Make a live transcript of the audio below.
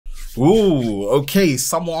Ooh, okay,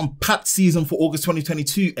 someone packed season for August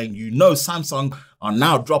 2022, and you know Samsung are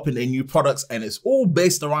now dropping their new products, and it's all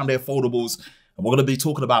based around their foldables. And we're going to be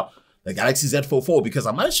talking about the Galaxy Z Fold 4 because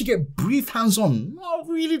I managed to get brief hands-on, not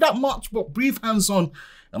really that much, but brief hands-on.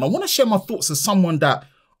 And I want to share my thoughts as someone that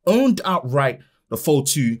owned outright the Fold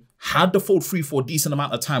 2, had the Fold 3 for a decent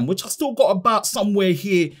amount of time, which I still got about somewhere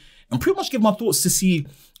here, and pretty much give my thoughts to see,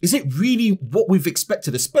 is it really what we've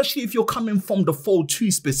expected, especially if you're coming from the Fold 2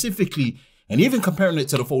 specifically, and even comparing it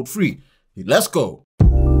to the Fold 3. Let's go.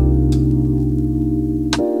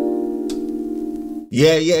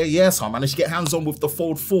 Yeah. So I managed to get hands-on with the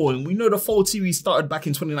Fold 4, and we know the Fold series started back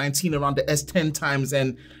in 2019 around the S10 times,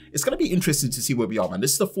 and it's going to be interesting to see where we are, man.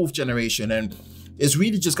 This is the 4th generation, and it's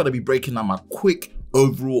really just going to be breaking down my quick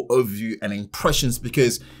overall overview and impressions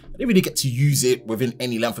because I didn't really get to use it within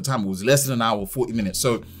any length of time. It was less than an hour, 40 minutes.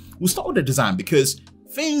 So we'll start with the design because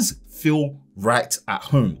things feel right at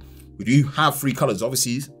home. We do have 3 colors.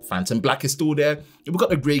 Obviously, Phantom Black is still there. We've got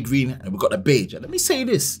the gray, green, and we've got the beige. And let me say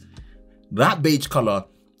this, that beige color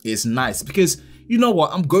is nice because you know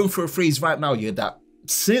what? I'm going through a phase right now, yeah, that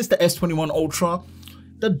since the S21 Ultra,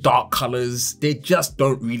 the dark colors, they just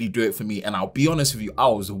don't really do it for me. And I'll be honest with you, I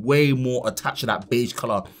was way more attached to that beige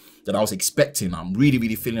color than I was expecting. I'm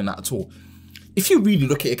really feeling that at all. If you really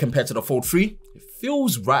look at it compared to the Fold 3, it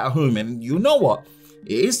feels right at home. And you know what?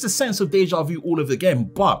 It is the sense of deja vu all over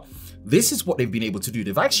again, but this is what they've been able to do.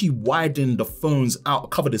 They've actually widened the phone's outer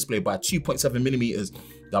cover display by 2.7 millimeters.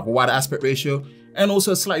 They have a wider aspect ratio and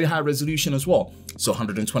also a slightly higher resolution as well. So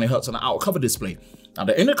 120 Hz on the outer cover display. Now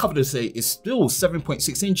the inner cover display is still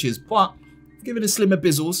 7.6 inches, but given it slimmer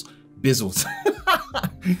bezels.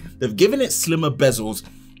 They've given it slimmer bezels.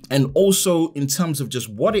 And also in terms of just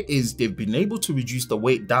what it is, they've been able to reduce the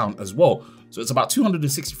weight down as well. So it's about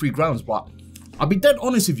 263 grams, but I'll be dead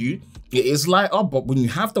honest with you, it is lighter, but when you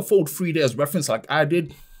have the Fold 3 there as reference like I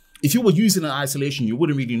did, if you were using it in isolation, you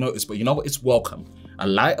wouldn't really notice, but you know what, it's welcome. A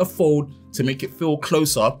lighter fold to make it feel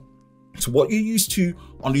closer to what you're used to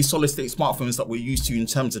on these solid state smartphones that we're used to in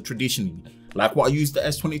terms of traditionally. Like what I used the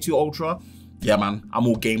S22 Ultra, yeah man, I'm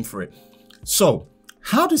all game for it. So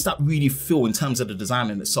how does that really feel in terms of the design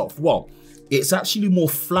in itself? Well, it's actually more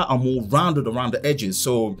flat and more rounded around the edges.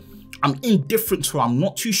 So I'm indifferent to it. I'm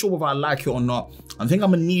not too sure whether I like it or not. I think I'm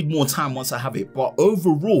gonna need more time once I have it. But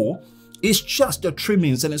overall, it's just the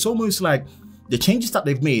trimmings, and it's almost like the changes that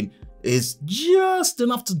they've made is just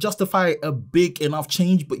enough to justify a big enough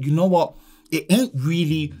change. But you know what? It ain't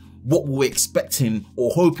really what we're expecting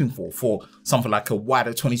or hoping for something like a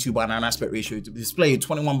wider 22:9 aspect ratio to display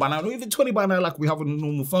 21:9 or even 20:9 like we have on a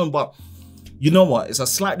normal phone. But you know what? It's a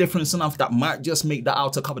slight difference enough that might just make the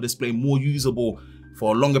outer cover display more usable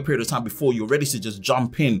for a longer period of time before you're ready to just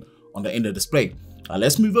jump in on the inner display. Now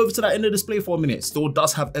let's move over to that inner display for a minute. Still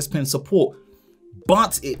does have S Pen support,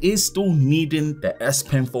 but it is still needing the S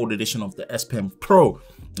Pen Fold edition of the S Pen Pro.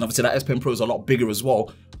 And obviously that S Pen Pro is a lot bigger as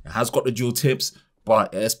well. It has got the dual tips,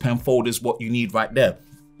 but S Pen Fold is what you need right there.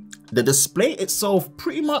 The display itself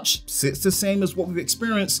pretty much sits the same as what we've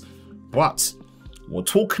experienced, but we're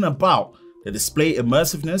talking about the display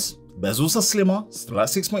immersiveness. Bezels are slimmer, still at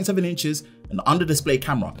 6.7 inches, and the under display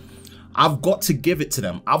camera. I've got to give it to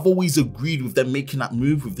them. I've always agreed with them making that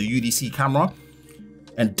move with the UDC camera.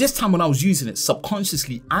 And this time when I was using it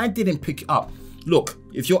subconsciously, I didn't pick it up. Look,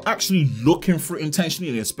 if you're actually looking for it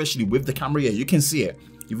intentionally, especially with the camera, yeah, you can see it.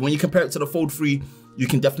 Even when you compare it to the Fold 3, you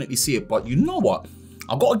can definitely see it. But you know what?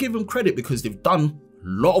 I've got to give them credit because they've done a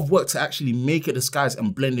lot of work to actually make it disguise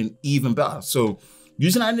and blend in even better. So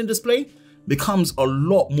using that in the display becomes a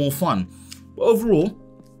lot more fun. But overall,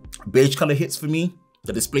 beige color hits for me.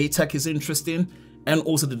 The display tech is interesting, and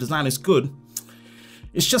also the design is good.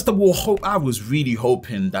 It's just that I was really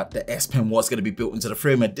hoping that the S Pen was going to be built into the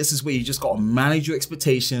frame, and this is where you just got to manage your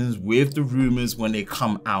expectations with the rumors when they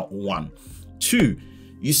come out. 1. 2,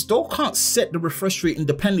 you still can't set the refresh rate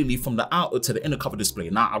independently from the outer to the inner cover display.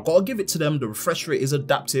 Now, I've got to give it to them. The refresh rate is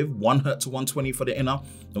adaptive, 1 Hz to 120 for the inner,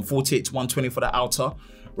 and 48 to 120 for the outer,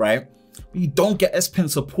 right? But you don't get S Pen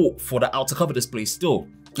support for the outer cover display still.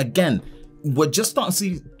 Again, we're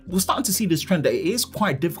starting to see this trend that it is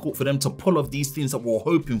quite difficult for them to pull off these things that we're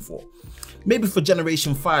hoping for. Maybe for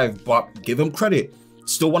generation 5, but give them credit.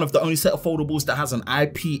 Still one of the only set of foldables that has an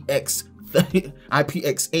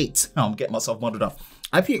IPX8. I'm getting myself muddled up.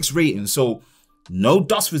 IPX rating, so no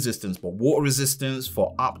dust resistance, but water resistance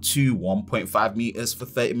for up to 1.5 meters for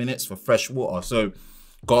 30 minutes for fresh water. So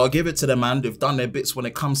gotta give it to them, man. They've done their bits when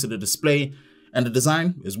it comes to the display, and the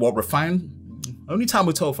design is well refined. Only time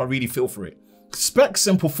will tell if I really feel for it. Specs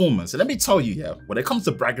and performance. And let me tell you, yeah, when it comes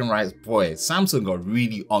to bragging rights, boy, Samsung are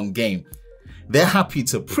really on game. they're happy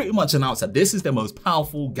to pretty much announce that this is the most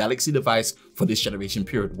powerful Galaxy device for this generation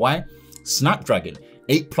period. Why? Snapdragon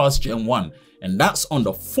 8 Plus Gen 1. And that's on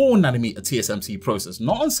the 4nm TSMC process,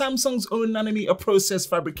 not on Samsung's own nanometer process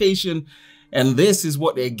fabrication. And this is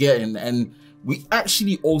what they're getting. And we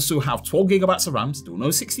actually also have 12 gigabytes of RAM, still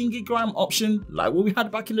no 16 gig RAM option like what we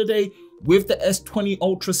had back in the day with the S20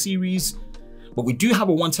 Ultra series. But we do have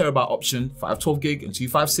a 1TB option, 512 gig and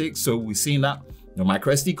 256. So we're seeing that. No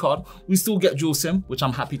micro SD card. We still get dual SIM, which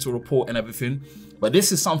I'm happy to report and everything. But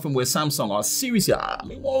this is something where Samsung are seriously, I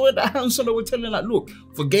mean, what were the hands on that we're telling, like, look,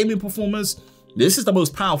 for gaming performance, this is the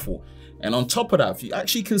most powerful. And on top of that, if you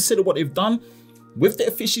actually consider what they've done with the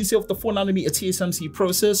efficiency of the 4nm TSMC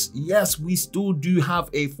process, yes, we still do have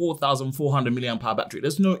a 4,400 mAh battery.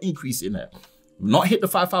 There's no increase in it. We've not hit the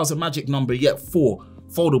 5,000 magic number yet for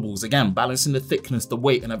foldables. Again, balancing the thickness, the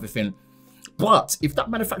weight and everything. But if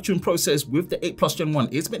that manufacturing process with the 8 Plus Gen 1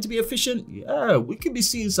 is meant to be efficient, yeah, we could be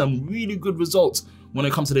seeing some really good results when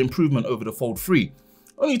it comes to the improvement over the Fold 3.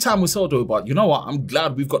 Only time will tell though, but you know what? I'm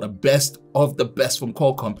glad we've got the best of the best from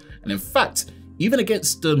Qualcomm. And in fact, even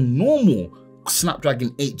against the normal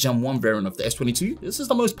Snapdragon 8 Gen 1 variant of the S22, this is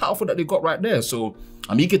the most powerful that they've got right there. So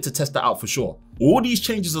I'm eager to test that out for sure. All these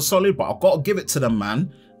changes are solid, but I've got to give it to them,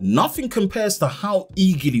 man. Nothing compares to how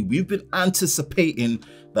eagerly we've been anticipating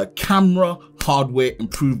the camera hardware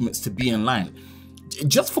improvements to be in line.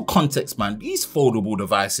 Just for context, man, these foldable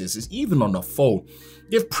devices, is even on the Fold,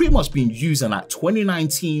 they've pretty much been using like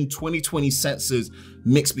 2019, 2020 sensors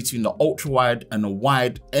mixed between the ultra wide and the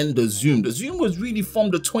wide and the zoom. The zoom was really from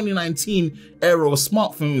the 2019 era of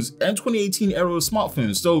smartphones and 2018 era of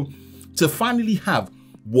smartphones. So to finally have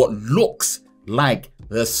what looks like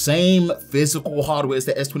the same physical hardware as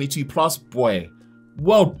the S22 Plus, boy,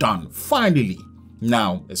 well done, finally.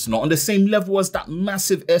 Now, it's not on the same level as that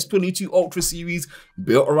massive S22 Ultra series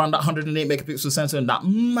built around that 108 megapixel sensor and that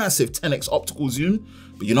massive 10x optical zoom.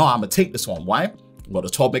 But you know I'm gonna take this one. Why? We've got the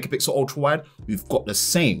 12 megapixel ultra wide. We've got the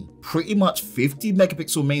same pretty much 50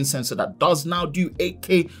 megapixel main sensor that does now do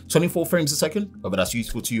 8K 24 frames a second, whether that's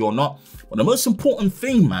useful to you or not. But the most important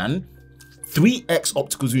thing, man, 3x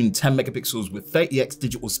optical zoom, 10 megapixels with 30x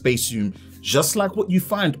digital space zoom, just like what you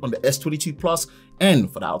find on the S22 Plus,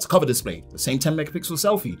 and for the outer cover display, the same 10 megapixel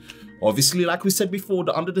selfie. Obviously, like we said before,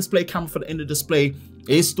 the under display camera for the inner display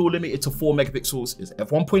is still limited to 4 megapixels, it's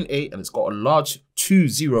f1.8, and it's got a large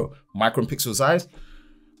 20 micron pixel size.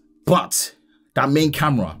 But that main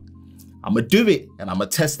camera, I'm gonna do it and I'm gonna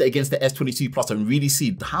test it against the S22 Plus and really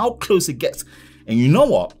see how close it gets. And you know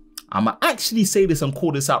what? I'm gonna actually say this and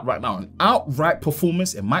call this out right now. An outright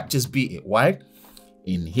performance, it might just beat it. Why?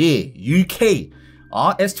 In here, UK,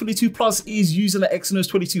 our S22 Plus is using the Exynos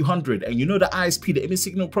 2200, and you know the ISP, the image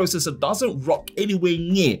signal processor, doesn't rock anywhere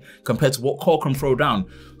near compared to what Qualcomm throw down.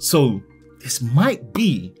 So this might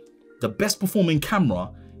be the best performing camera,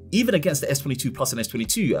 even against the S22 Plus and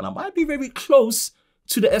S22, and I might be very close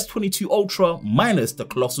to the S22 Ultra minus the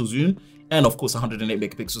colossal zoom, and of course 108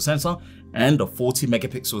 megapixel sensor and a 40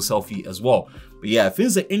 megapixel selfie as well. But yeah,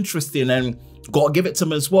 things are interesting and gotta give it to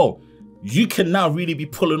them as well. You can now really be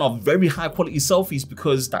pulling off very high quality selfies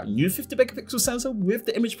because that new 50 megapixel sensor with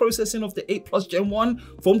the image processing of the 8 Plus Gen 1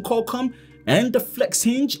 from Qualcomm and the flex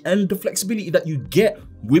hinge and the flexibility that you get,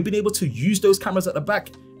 we've been able to use those cameras at the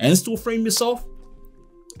back and still frame yourself.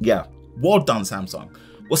 Yeah, well done, Samsung.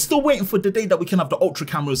 We're still waiting for the day that we can have the ultra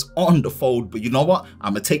cameras on the Fold, but you know what?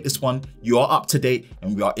 I'm gonna take this one. You are up to date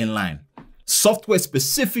and we are in line. Software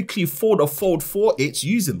specifically for the Fold 4, it's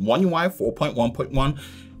using One UI 4.1.1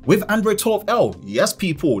 with Android 12L. Yes,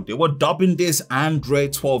 people, they were dubbing this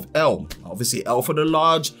Android 12L. Obviously, L for the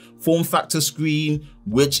large form factor screen,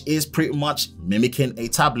 which is pretty much mimicking a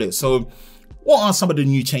tablet. So what are some of the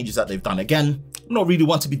new changes that they've done? Again, I'm not really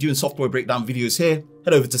want to be doing software breakdown videos here.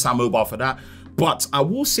 Head over to Sam Mobile for that. But I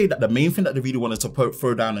will say that the main thing that they really wanted to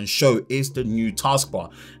throw down and show is the new taskbar.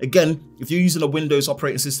 Again, if you're using a Windows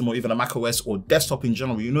operating system or even a Mac OS or desktop in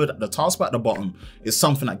general, you know that the taskbar at the bottom is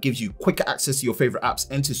something that gives you quicker access to your favorite apps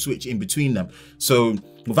and to switch in between them. So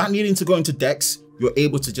without needing to go into Dex, you're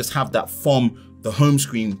able to just have that from the home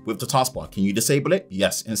screen with the taskbar. Can you disable it?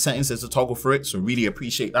 Yes, in settings there's a toggle for it, so really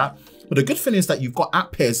appreciate that. But the good thing is that you've got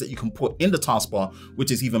app pairs that you can put in the taskbar, which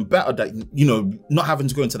is even better, that, you know, not having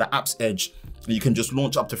to go into the apps edge. You can just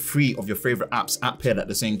launch up to 3 of your favorite apps app paired at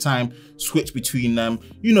the same time, switch between them.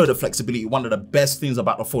 You know the flexibility, one of the best things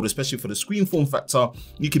about the Fold, especially for the screen form factor,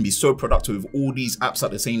 you can be so productive with all these apps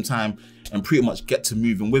at the same time and pretty much get to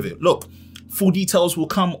moving with it. Look, Full details will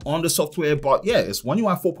come on the software, but yeah, it's One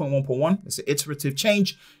UI 4.1.1. It's an iterative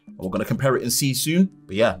change. We're going to compare it and see soon.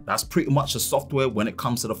 But yeah, that's pretty much the software when it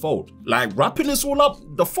comes to the Fold. Like, wrapping this all up,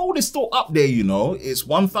 the Fold is still up there, you know. It's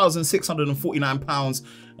 £1,649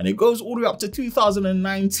 and it goes all the way up to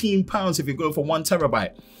 £2,019 if you go for 1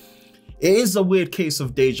 terabyte. It is a weird case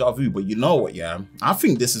of deja vu, but you know what, yeah? I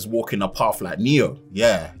think this is walking a path like Neo.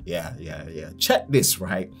 Yeah. Check this,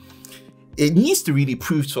 right? It needs to really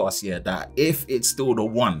prove to us, yeah, that if it's still the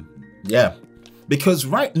one, yeah. Because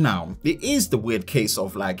right now, it is the weird case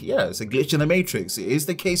of like, yeah, it's a glitch in the matrix. It is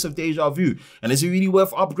the case of deja vu. And is it really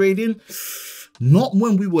worth upgrading? Not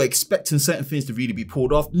when we were expecting certain things to really be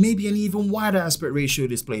pulled off. Maybe an even wider aspect ratio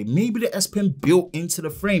display. Maybe the S Pen built into the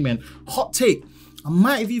frame. And hot take, I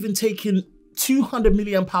might have even taken 200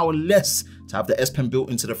 milliamp hour less to have the S Pen built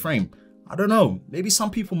into the frame. I don't know. Maybe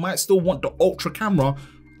some people might still want the ultra camera,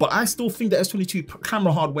 but I still think the S22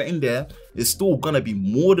 camera hardware in there is still gonna be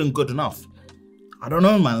more than good enough. I don't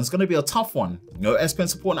know, man. It's gonna be a tough one. You know, S Pen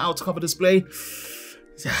supporting outer cover display.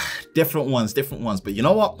 Different ones. But you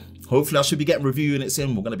know what? Hopefully I should be getting review units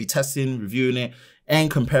in. We're gonna be testing, reviewing it, and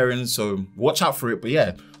comparing. So watch out for it. But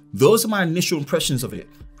yeah, those are my initial impressions of it.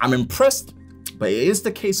 I'm impressed, but it is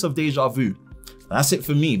the case of deja vu. That's it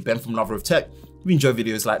for me, Ben from Lover of Tech. If you enjoy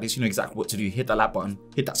videos like this, you know exactly what to do. Hit that like button,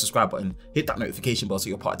 hit that subscribe button, hit that notification bell so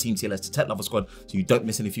you're part of Team TLS, the Tech Lover Squad, so you don't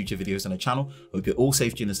miss any future videos on the channel. Hope you're all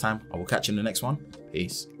safe during this time. I will catch you in the next one.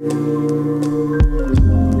 Peace.